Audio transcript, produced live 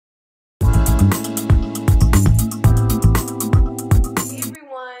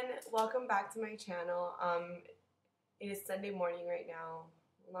welcome back to my channel. It is Sunday morning right now.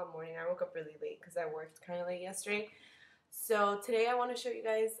 Well, not morning, I woke up really late because I worked kind of late yesterday. So today I want to show you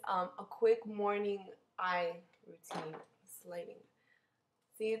guys a quick morning eye routine. This lighting.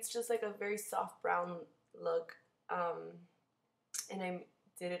 See, it's just like a very soft brown look. And I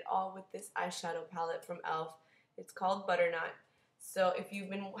did it all with this eyeshadow palette from e.l.f. It's called Butternut. So if you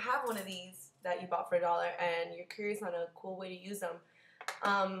have one of these that you bought for $1 and you're curious on a cool way to use them,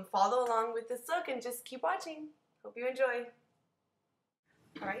 follow along with this look and just keep watching. Hope you enjoy.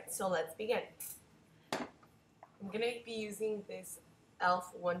 Alright, so let's begin. I'm going to be using this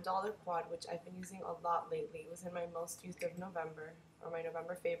e.l.f. $1 quad, which I've been using a lot lately. It was in my most used of November, or my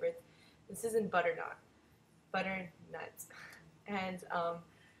November favorites. This is in Butternut. And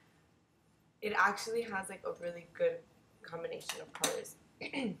it actually has like a really good combination of colors.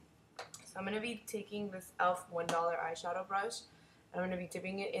 So I'm going to be taking this e.l.f. $1 eyeshadow brush. I'm going to be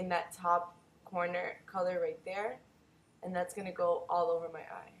dipping it in that top corner color right there, and that's going to go all over my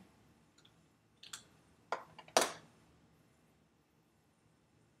eye.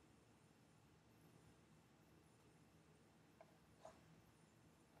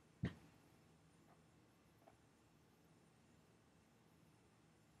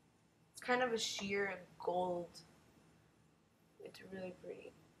 It's kind of a sheer gold. It's really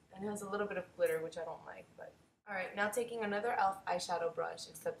pretty. And it has a little bit of glitter, which I don't like, but alright, now taking another e.l.f. eyeshadow brush,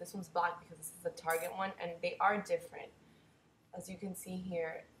 except this one's black because this is the Target one, and they are different. As you can see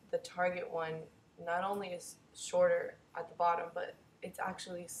here, the Target one not only is shorter at the bottom, but it's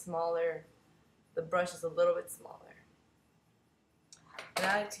actually smaller. The brush is a little bit smaller. And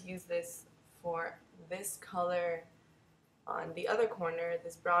I like to use this for this color on the other corner,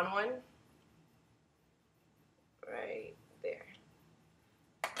 this brown one, right there.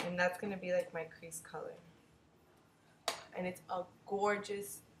 And that's going to be like my crease color. And it's a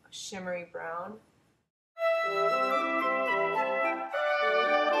gorgeous shimmery brown.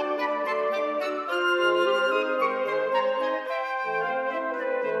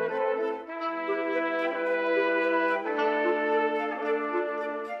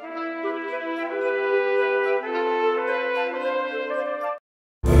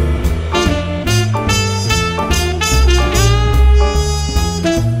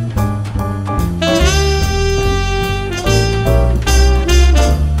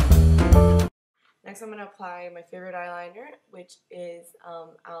 Next, I'm going to apply my favorite eyeliner, which is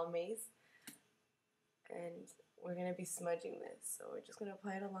Almay's, and we're going to be smudging this. So we're just going to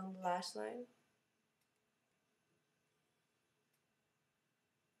apply it along the lash line.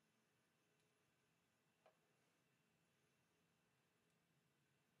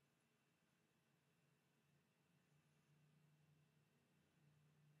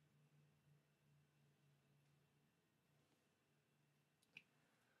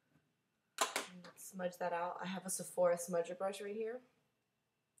 Smudge that out. I have a Sephora smudger brush right here.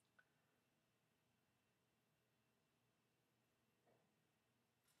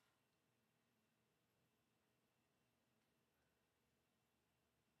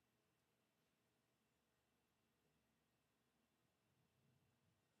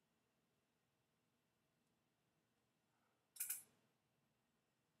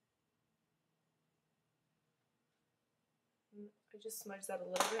 I just smudged that a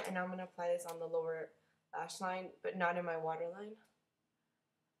little bit, and now I'm going to apply this on the lower lash line, but not in my waterline.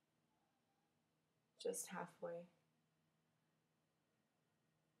 Just halfway.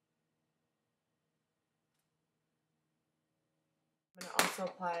 I'm going to also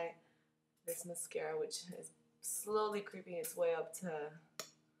apply this mascara, which is slowly creeping its way up to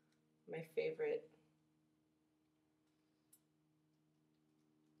my favorite,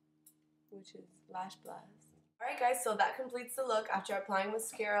 which is Lash Blast. Alright guys, so that completes the look after applying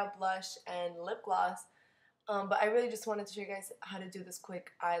mascara, blush, and lip gloss. But I really just wanted to show you guys how to do this quick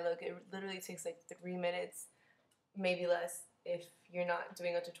eye look. It literally takes like 3 minutes, maybe less, if you're not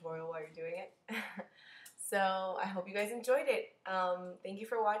doing a tutorial while you're doing it. So I hope you guys enjoyed it. Thank you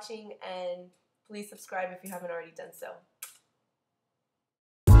for watching, and please subscribe if you haven't already done so.